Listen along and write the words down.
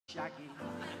Shaggy.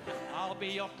 I'll be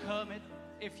your Kermit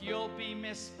if you'll be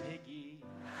Miss Piggy.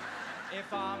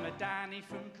 If I'm a Danny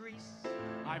from Greece,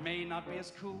 I may not be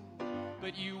as cool,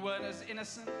 but you weren't as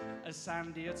innocent as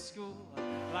Sandy at school.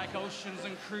 Like oceans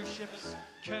and cruise ships,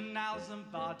 canals and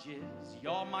barges,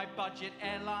 you're my budget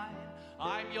airline,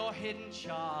 I'm your hidden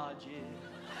charges.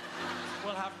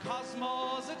 We'll have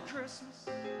Cosmos at Christmas,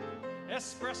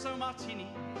 espresso martinis,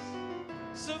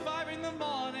 surviving the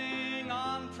morning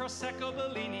on Prosecco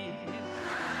Bellinis.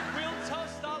 We'll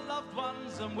toast our loved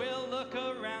ones and we'll look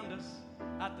around us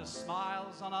at the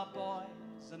smiles on our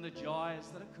boys and the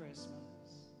joys that are Christmas.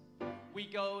 We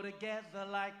go together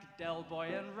like Del Boy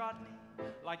and Rodney,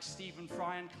 like Stephen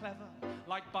Fry and Clever,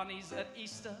 like bunnies at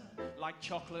Easter, like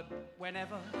chocolate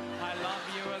whenever. I love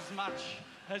you as much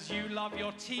as you love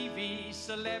your TV,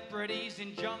 celebrities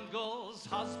in jungles,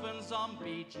 husbands on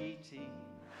BGT.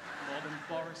 More than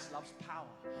Boris loves power,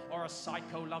 or a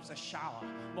psycho loves a shower.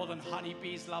 More than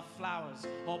honeybees love flowers,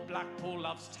 or Blackpool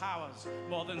loves towers.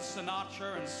 More than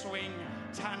Sinatra and swing,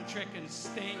 tantric and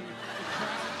sting,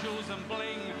 crown jewels and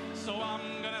bling. So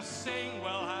I'm gonna sing.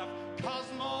 We'll have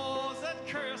Cosmos at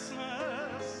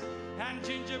Christmas and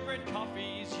gingerbread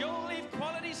coffees. You'll leave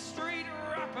quality street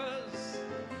rappers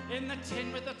in the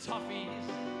tin with the toffees.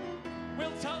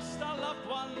 We'll toast our loved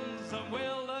ones and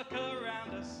we'll look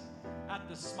around us at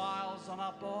the smiles on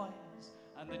our boys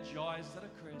and the joys that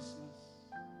are Christmas.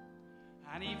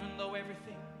 And even though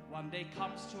everything one day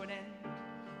comes to an end,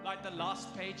 like the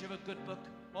last page of a good book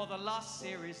or the last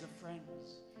series of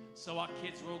Friends, so our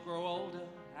kids will grow older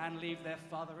and leave their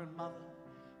father and mother,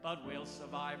 but we'll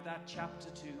survive that chapter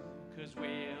too, 'cause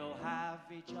we'll have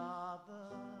each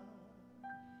other.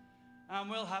 And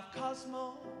we'll have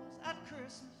Cosmos at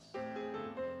Christmas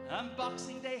and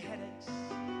Boxing Day headaches,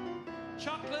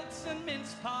 chocolates and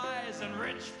mince pies and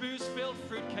rich booze-filled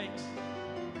fruitcakes.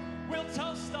 We'll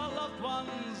toast our loved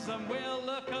ones and we'll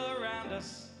look around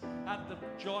us at the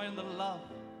joy and the love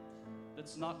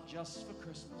that's not just for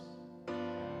Christmas.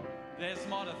 There's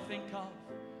more to think of,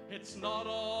 it's not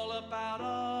all about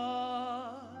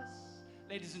us.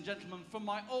 Ladies and gentlemen, from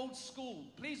my old school,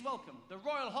 please welcome the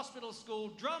Royal Hospital School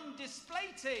drum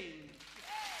display team.